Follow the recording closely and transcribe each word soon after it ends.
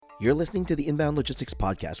You're listening to the Inbound Logistics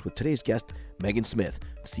Podcast with today's guest, Megan Smith,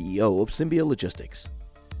 CEO of Symbia Logistics.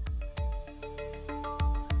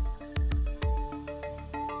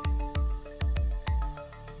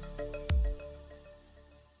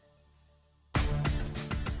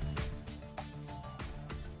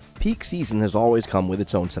 Peak season has always come with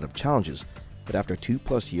its own set of challenges, but after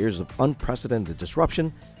 2+ years of unprecedented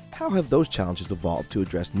disruption, how have those challenges evolved to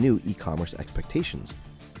address new e-commerce expectations?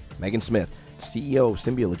 Megan Smith, CEO of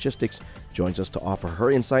Symbia Logistics, joins us to offer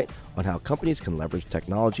her insight on how companies can leverage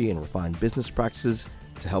technology and refine business practices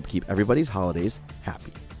to help keep everybody's holidays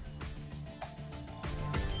happy.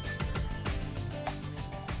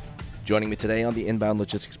 Joining me today on the Inbound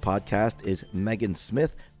Logistics Podcast is Megan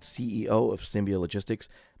Smith, CEO of Symbia Logistics.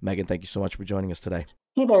 Megan, thank you so much for joining us today.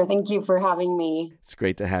 Hey there. Thank you for having me. It's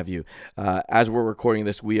great to have you. As we're recording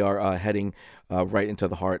this, we are heading right into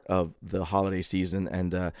the heart of the holiday season,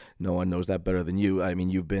 and no one knows that better than you. I mean,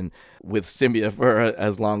 you've been with Symbia for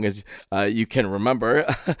as long as you can remember.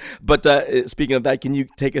 But speaking of that, can you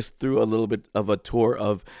take us through a little bit of a tour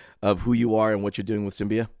of who you are and what you're doing with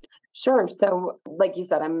Symbia? Sure. So like you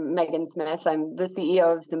said, I'm Megan Smith. I'm the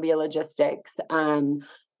CEO of Symbia Logistics.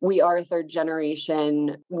 We are a third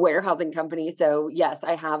generation warehousing company. So yes,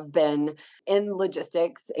 I have been in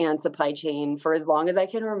logistics and supply chain for as long as I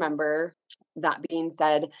can remember. That being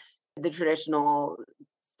said, the traditional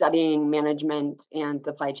studying management and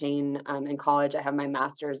supply chain in college, I have my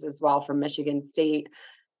master's as well from Michigan State.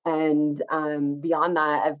 And beyond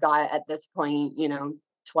that, I've got at this point,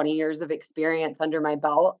 20 years of experience under my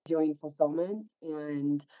belt doing fulfillment.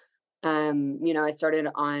 And I started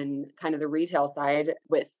on kind of the retail side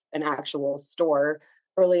with an actual store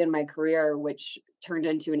early in my career, which turned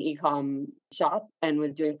into an e-com shop and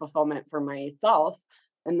was doing fulfillment for myself.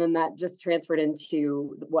 And then that just transferred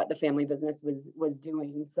into what the family business was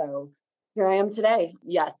doing. So here I am today.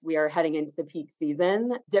 Yes, we are heading into the peak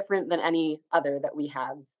season, different than any other that we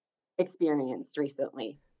have experienced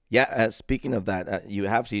recently. Yeah, speaking of that, you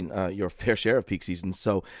have seen your fair share of peak seasons.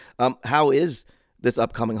 So how is this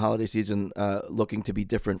upcoming holiday season looking to be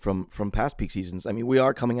different from past peak seasons? I mean, we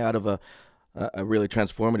are coming out of a really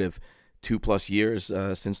transformative 2+ years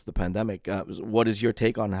since the pandemic. What is your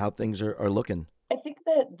take on how things are looking? I think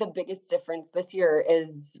that the biggest difference this year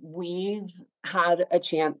is we've had a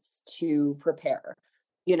chance to prepare,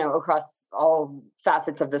 across all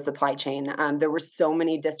facets of the supply chain. There were so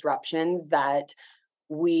many disruptions that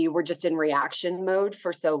we were just in reaction mode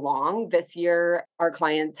for so long. This year, our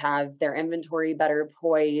clients have their inventory better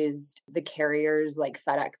poised. The carriers like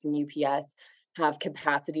FedEx and UPS have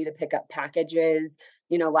capacity to pick up packages.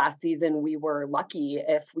 Last season, we were lucky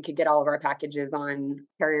if we could get all of our packages on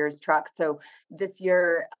carriers' trucks. So this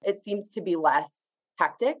year, it seems to be less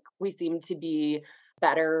hectic. We seem to be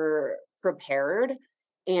better prepared.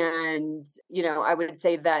 And, I would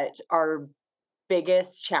say that our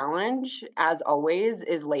biggest challenge, as always,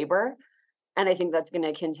 is labor. And I think that's going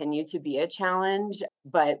to continue to be a challenge,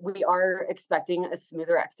 but we are expecting a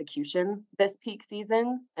smoother execution this peak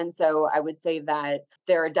season. And so I would say that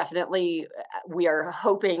there are definitely, we are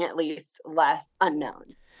hoping at least, less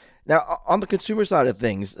unknowns. Now, on the consumer side of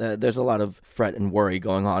things, there's a lot of fret and worry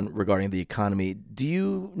going on regarding the economy. Do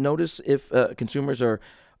you notice if consumers are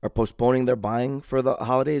postponing their buying for the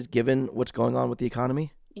holidays given what's going on with the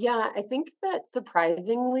economy? Yeah, I think that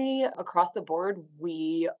surprisingly, across the board,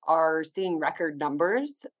 we are seeing record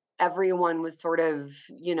numbers. Everyone was sort of,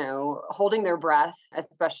 holding their breath,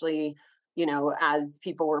 especially, as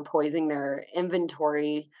people were poising their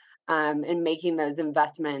inventory and making those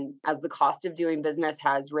investments as the cost of doing business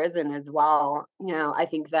has risen as well. I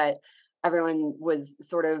think that everyone was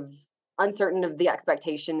sort of uncertain of the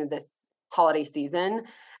expectation of this holiday season.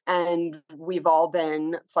 And we've all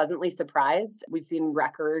been pleasantly surprised. We've seen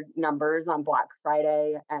record numbers on Black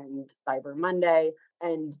Friday and Cyber Monday.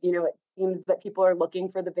 And, it seems that people are looking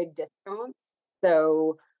for the big discounts.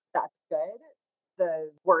 So that's good. The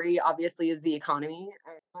worry, obviously, is the economy.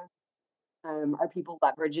 Are people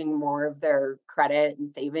leveraging more of their credit and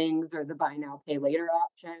savings or the buy now, pay later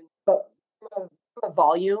option? But from a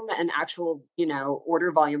volume and actual,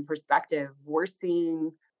 order volume perspective, we're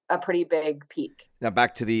seeing a pretty big peak. Now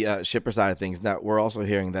back to the shipper side of things. Now we're also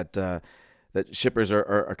hearing that that shippers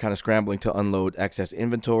are kind of scrambling to unload excess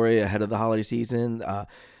inventory ahead of the holiday season,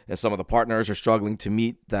 and some of the partners are struggling to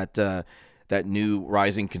meet that new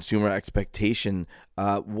rising consumer expectation.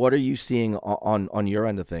 What are you seeing on your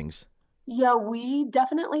end of things? Yeah, we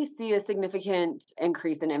definitely see a significant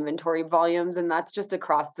increase in inventory volumes, and that's just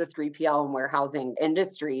across the 3PL and warehousing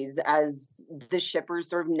industries as the shippers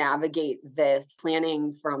sort of navigate this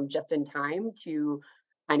planning from just in time to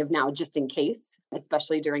kind of now just in case,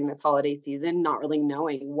 especially during this holiday season, not really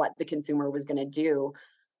knowing what the consumer was going to do.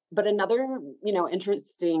 But another,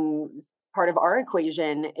 interesting part of our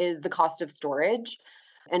equation is the cost of storage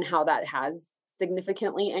and how that has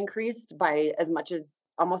significantly increased by as much as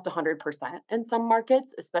almost 100% in some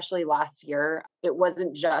markets, especially last year. It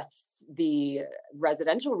wasn't just the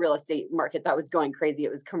residential real estate market that was going crazy,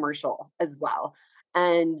 it was commercial as well.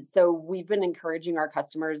 And so we've been encouraging our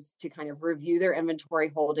customers to kind of review their inventory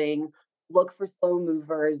holding, look for slow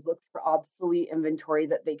movers, look for obsolete inventory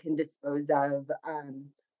that they can dispose of. And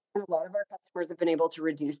a lot of our customers have been able to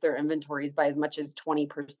reduce their inventories by as much as 20%,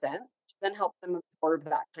 to then help them absorb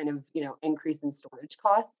that kind of, increase in storage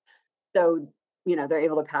costs. So, they're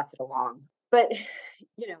able to pass it along. But,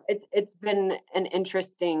 it's been an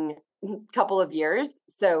interesting couple of years.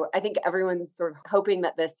 So I think everyone's sort of hoping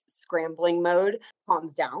that this scrambling mode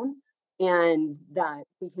calms down and that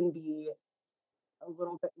we can be a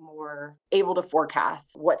little bit more able to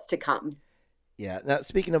forecast what's to come. Yeah. Now,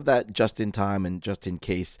 speaking of that just in time and just in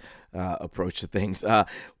case approach to things,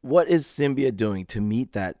 what is Symbia doing to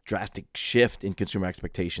meet that drastic shift in consumer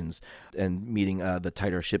expectations and meeting the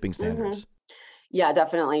tighter shipping standards? Yeah,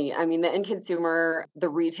 definitely. I mean, the end consumer, the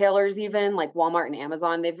retailers, even like Walmart and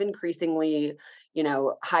Amazon, they've increasingly,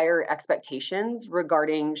 higher expectations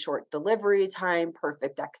regarding short delivery time,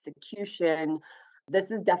 perfect execution. This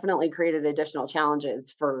has definitely created additional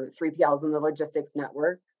challenges for 3PLs in the logistics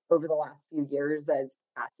network over the last few years as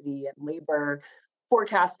capacity and labor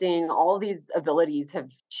forecasting, all of these abilities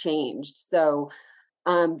have changed. So,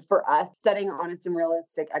 for us, setting honest and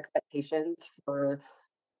realistic expectations for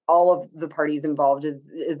all of the parties involved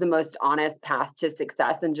is the most honest path to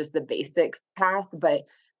success and just the basic path. But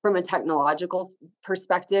from a technological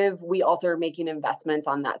perspective, we also are making investments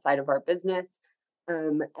on that side of our business.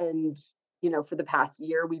 And for the past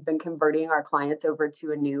year, we've been converting our clients over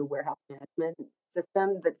to a new warehouse management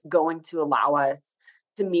system that's going to allow us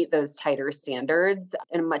to meet those tighter standards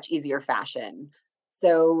in a much easier fashion.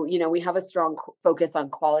 So, we have a strong focus on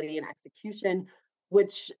quality and execution,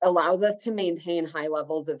 which allows us to maintain high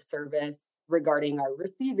levels of service regarding our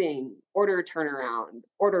receiving, order turnaround,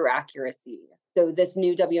 order accuracy. So this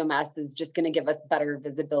new WMS is just going to give us better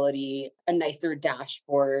visibility, a nicer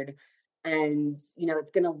dashboard, and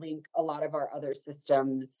it's going to link a lot of our other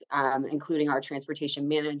systems, including our transportation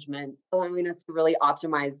management, allowing us to really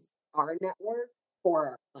optimize our network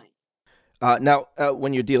for our clients. Now,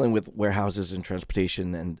 when you're dealing with warehouses and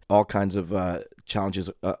transportation and all kinds of challenges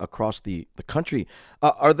across the country,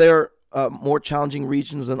 are there more challenging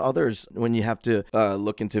regions than others when you have to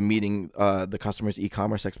look into meeting the customer's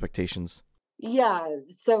e-commerce expectations? Yeah.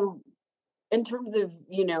 So in terms of,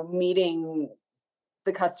 meeting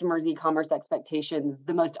the customer's e-commerce expectations,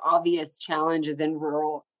 the most obvious challenge is in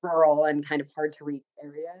rural and kind of hard to reach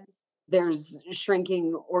areas. There's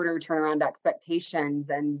shrinking order turnaround expectations.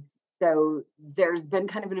 And so there's been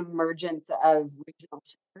kind of an emergence of regional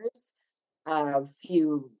shippers. A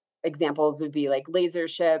few examples would be like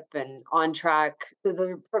LaserShip and OnTrack. So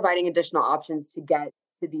they're providing additional options to get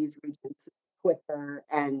to these regions quicker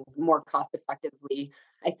and more cost effectively.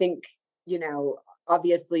 I think,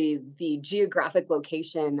 obviously the geographic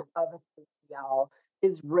location of a 3PL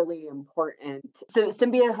is really important. So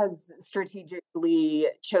Symbia has strategically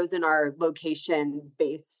chosen our locations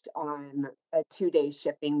based on a 2-day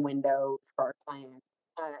shipping window for our clients.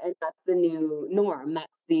 And that's the new norm.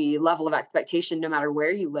 That's the level of expectation, no matter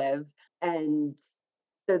where you live. And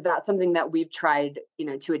so that's something that we've tried,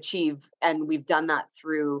 to achieve. And we've done that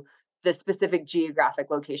through the specific geographic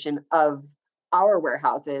location of our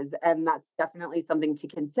warehouses. And that's definitely something to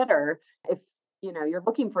consider if, you're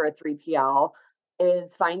looking for a 3PL,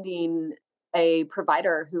 is finding a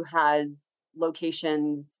provider who has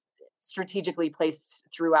locations strategically placed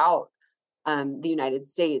throughout the United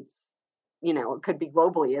States. It could be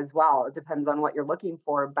globally as well. It depends on what you're looking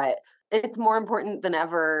for, but it's more important than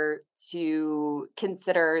ever to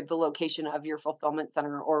consider the location of your fulfillment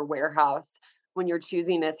center or warehouse when you're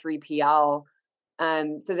choosing a 3PL,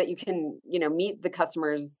 so that you can, meet the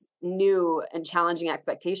customer's new and challenging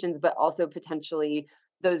expectations, but also potentially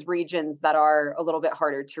those regions that are a little bit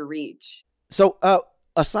harder to reach. So,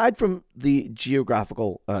 aside from the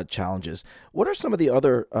geographical challenges, what are some of the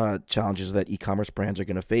other challenges that e-commerce brands are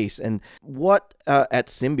going to face, and what at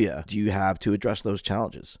Symbia do you have to address those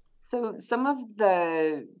challenges? So some of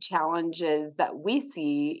the challenges that we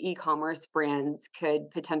see e-commerce brands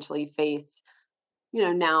could potentially face,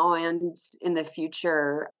 now and in the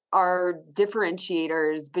future, are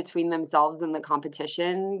differentiators between themselves and the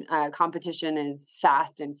competition. Competition is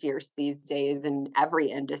fast and fierce these days in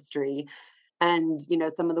every industry. And,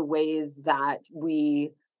 some of the ways that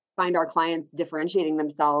we find our clients differentiating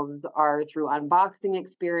themselves are through unboxing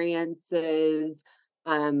experiences,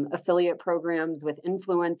 affiliate programs with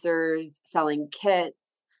influencers, selling kits.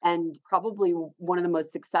 And probably one of the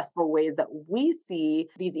most successful ways that we see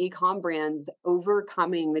these e-com brands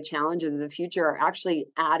overcoming the challenges of the future are actually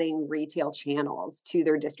adding retail channels to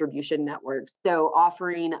their distribution networks. So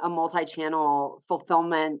offering a multi-channel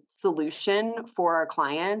fulfillment solution for our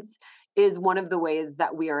clients is one of the ways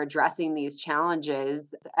that we are addressing these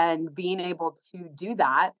challenges, and being able to do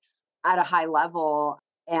that at a high level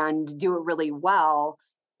and do it really well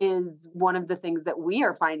is one of the things that we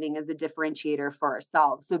are finding as a differentiator for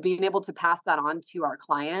ourselves. So being able to pass that on to our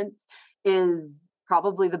clients is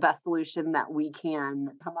probably the best solution that we can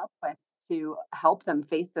come up with to help them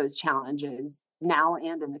face those challenges now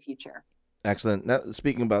and in the future. Excellent. Now,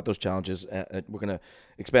 speaking about those challenges, we're going to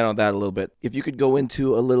expand on that a little bit. If you could go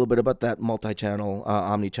into a little bit about that multi-channel,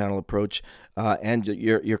 omni-channel approach and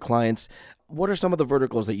your clients, what are some of the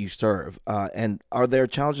verticals that you serve? And are there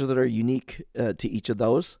challenges that are unique to each of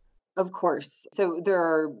those? Of course. So there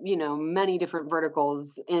are, many different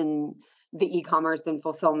verticals in the e-commerce and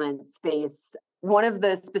fulfillment space. One of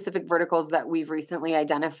the specific verticals that we've recently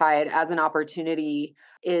identified as an opportunity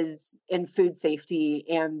is in food safety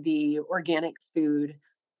and the organic food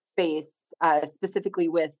space, specifically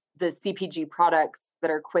with the CPG products that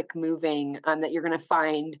are quick moving, that you're going to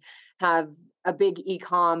find have a big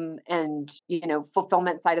e-com and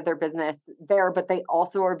fulfillment side of their business there, but they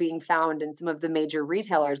also are being found in some of the major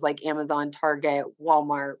retailers like Amazon, Target,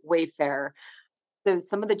 Walmart, Wayfair. So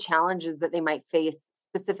some of the challenges that they might face,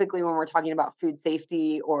 specifically when we're talking about food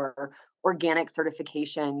safety or organic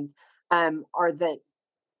certifications, are that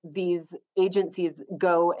these agencies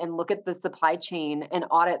go and look at the supply chain and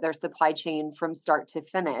audit their supply chain from start to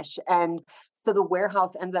finish. And so the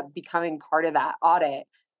warehouse ends up becoming part of that audit.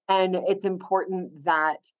 And it's important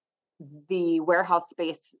that the warehouse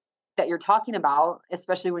space that you're talking about,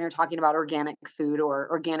 especially when you're talking about organic food or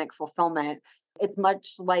organic fulfillment, it's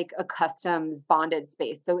much like a customs bonded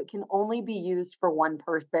space. So it can only be used for one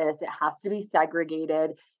purpose. It has to be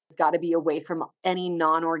segregated. It's got to be away from any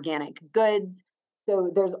non-organic goods.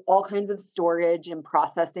 So there's all kinds of storage and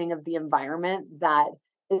processing of the environment that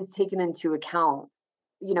is taken into account.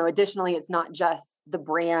 Additionally, it's not just the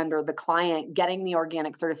brand or the client getting the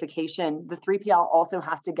organic certification. The 3PL also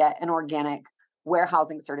has to get an organic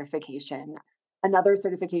warehousing certification. Another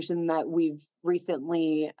certification that we've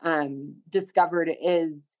recently discovered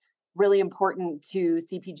is really important to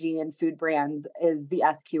CPG and food brands is the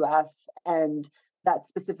SQF, and that's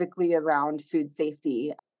specifically around food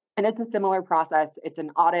safety. And it's a similar process. It's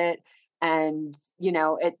an audit, and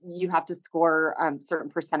you have to score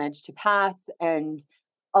certain percentage to pass. And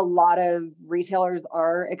a lot of retailers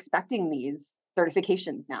are expecting these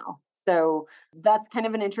certifications now. So that's kind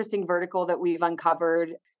of an interesting vertical that we've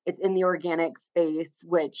uncovered. It's in the organic space,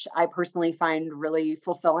 which I personally find really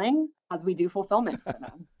fulfilling as we do fulfillment for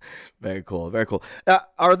them. Very cool. Very cool.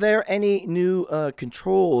 Are there any new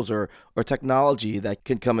controls or technology that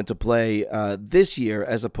can come into play this year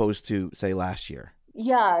as opposed to, say, last year?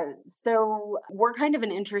 Yeah, so we're kind of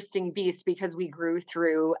an interesting beast because we grew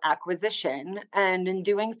through acquisition. And in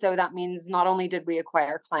doing so, that means not only did we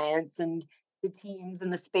acquire clients and the teams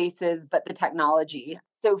and the spaces, but the technology.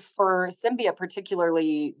 So for Symbia,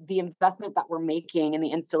 particularly, the investment that we're making in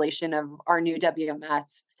the installation of our new WMS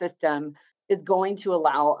system is going to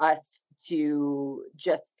allow us to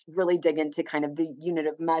just really dig into kind of the unit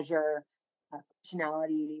of measure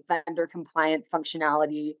functionality, vendor compliance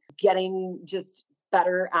functionality, getting just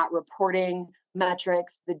better at reporting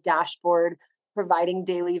metrics, the dashboard, providing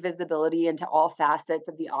daily visibility into all facets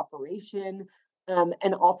of the operation,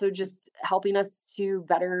 and also just helping us to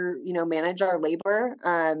better, manage our labor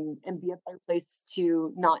and be a better place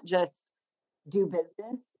to not just do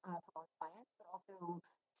business for our clients, but also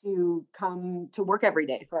to come to work every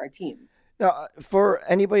day for our team. Now, for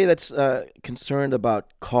anybody that's concerned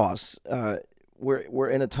about costs, we're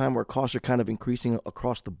in a time where costs are kind of increasing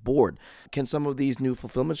across the board. Can some of these new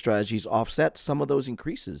fulfillment strategies offset some of those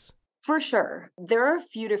increases? For sure. There are a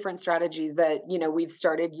few different strategies that, we've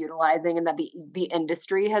started utilizing and that the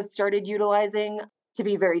industry has started utilizing. To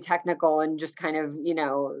be very technical and just kind of,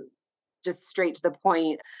 just straight to the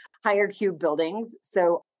point, higher cube buildings.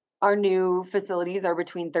 So our new facilities are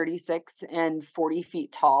between 36 and 40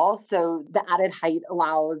 feet tall. So the added height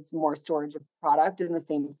allows more storage of product in the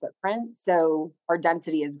same footprint. So our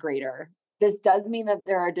density is greater. This does mean that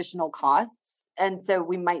there are additional costs. And so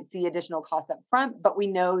we might see additional costs up front, but we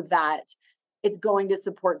know that it's going to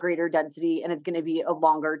support greater density and it's going to be a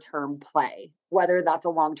longer term play, whether that's a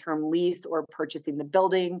long-term lease or purchasing the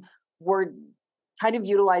building. We're kind of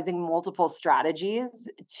utilizing multiple strategies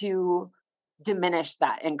to diminish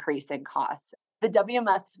that increase in costs. The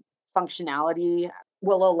WMS functionality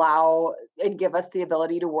will allow and give us the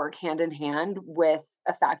ability to work hand in hand with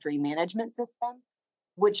a factory management system,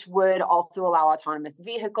 which would also allow autonomous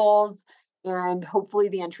vehicles and hopefully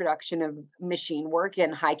the introduction of machine work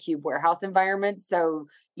in high cube warehouse environments. So,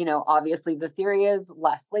 obviously the theory is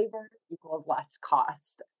less labor equals less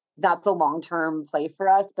cost. That's a long-term play for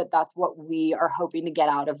us, but that's what we are hoping to get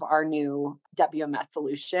out of our new WMS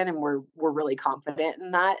solution. And we're really confident in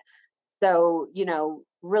that. So,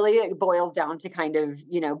 really it boils down to kind of,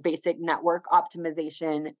 basic network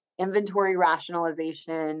optimization, inventory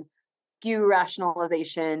rationalization, SKU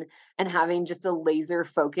rationalization, and having just a laser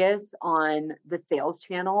focus on the sales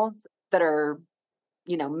channels that are,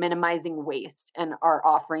 minimizing waste and are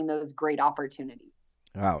offering those great opportunities.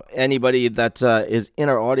 Wow. Anybody that is in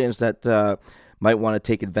our audience that might want to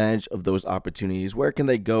take advantage of those opportunities, where can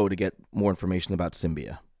they go to get more information about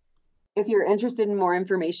Symbia? If you're interested in more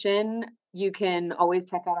information, you can always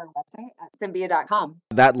check out our website at Symbia.com.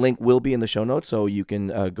 That link will be in the show notes, so you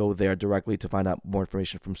can go there directly to find out more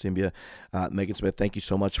information from Symbia. Megan Smith, thank you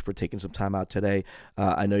so much for taking some time out today.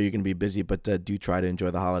 I know you're going to be busy, but do try to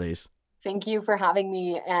enjoy the holidays. Thank you for having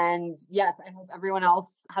me. And yes, I hope everyone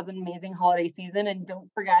else has an amazing holiday season. And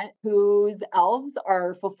don't forget whose elves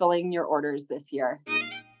are fulfilling your orders this year.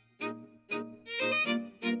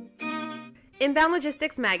 Inbound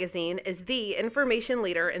Logistics Magazine is the information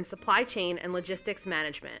leader in supply chain and logistics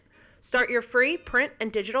management. Start your free print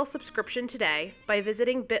and digital subscription today by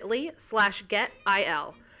visiting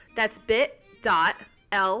bit.ly/getil. That's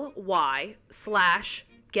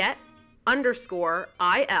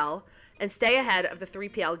bit.ly/get_IL and stay ahead of the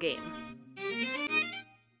 3PL game.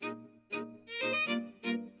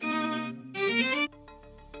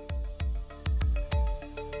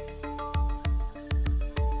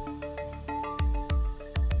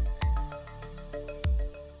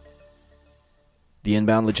 The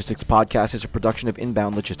Inbound Logistics Podcast is a production of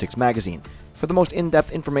Inbound Logistics Magazine. For the most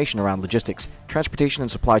in-depth information around logistics, transportation,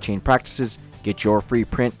 and supply chain practices, get your free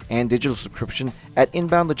print and digital subscription at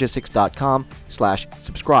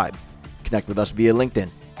inboundlogistics.com/subscribe. Connect with us via LinkedIn,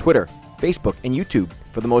 Twitter, Facebook, and YouTube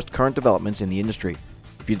for the most current developments in the industry.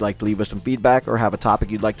 If you'd like to leave us some feedback or have a topic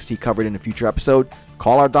you'd like to see covered in a future episode,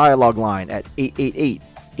 call our dialogue line at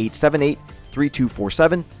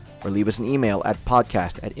 888-878-3247 or leave us an email at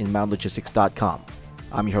podcast@inboundlogistics.com.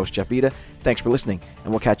 I'm your host, Jeff Vita. Thanks for listening,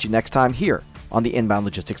 and we'll catch you next time here on the Inbound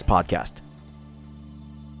Logistics Podcast.